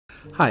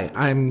Hi,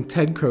 I'm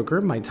Ted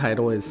Cogar. My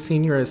title is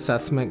Senior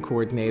Assessment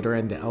Coordinator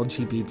in the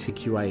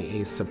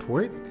LGBTQIA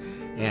Support,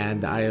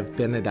 and I have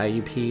been at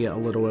IUP a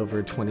little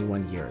over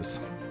 21 years.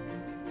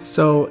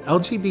 So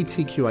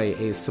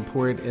LGBTQIA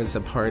Support is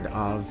a part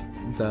of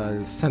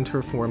the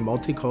Center for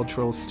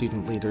Multicultural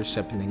Student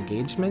Leadership and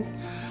Engagement.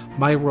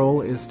 My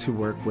role is to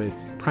work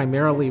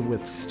primarily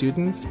with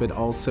students, but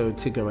also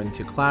to go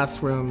into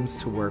classrooms,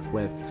 to work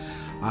with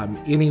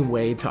any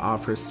way to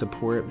offer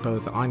support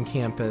both on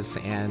campus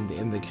and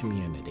in the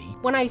community.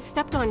 When I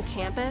stepped on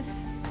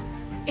campus,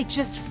 it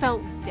just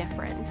felt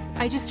different.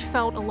 I just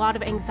felt a lot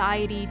of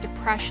anxiety,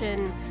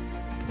 depression,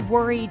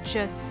 worry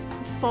just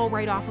fall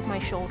right off of my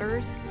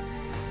shoulders.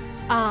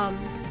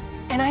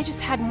 And I just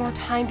had more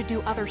time to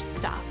do other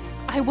stuff.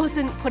 I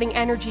wasn't putting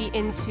energy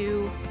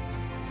into,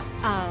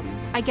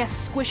 I guess,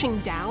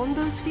 squishing down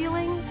those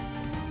feelings.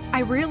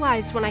 I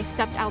realized when I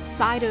stepped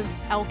outside of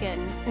Elkin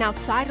and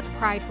outside of the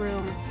Pride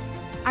Room,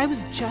 I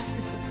was just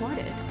as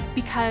supported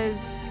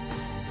because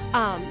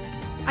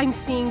I'm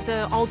seeing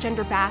the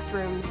all-gender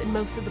bathrooms in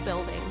most of the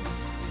buildings.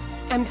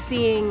 I'm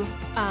seeing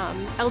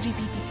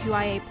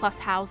LGBTQIA plus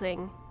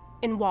housing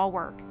in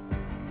Wallwork.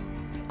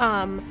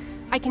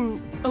 I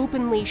can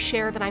openly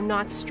share that I'm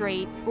not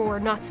straight or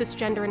not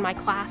cisgender in my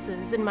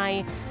classes, and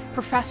my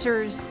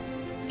professors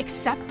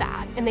accept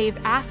that, and they've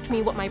asked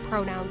me what my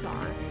pronouns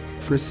are.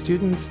 For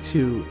students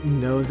to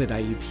know that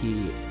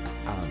IUP,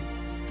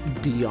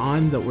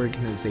 beyond the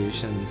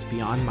organizations,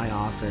 beyond my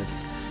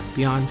office,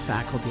 beyond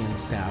faculty and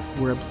staff,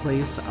 we're a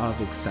place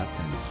of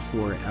acceptance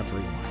for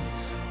everyone.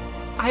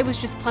 I was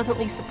just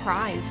pleasantly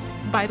surprised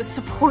by the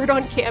support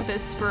on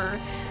campus for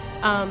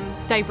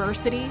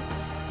diversity.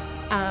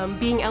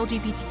 Being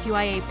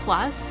LGBTQIA+,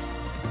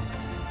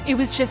 it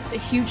was just a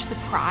huge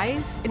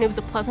surprise, and it was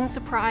a pleasant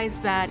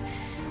surprise that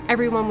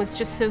everyone was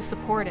just so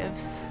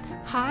supportive.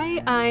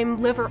 Hi,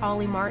 I'm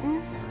Ollie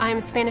Martin. I'm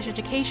a Spanish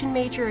education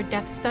major, a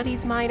deaf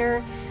studies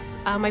minor.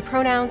 My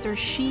pronouns are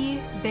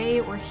she, they,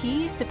 or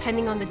he,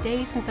 depending on the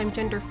day since I'm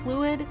gender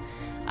fluid.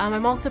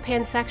 I'm also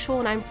pansexual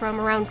and I'm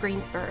from around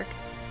Greensburg.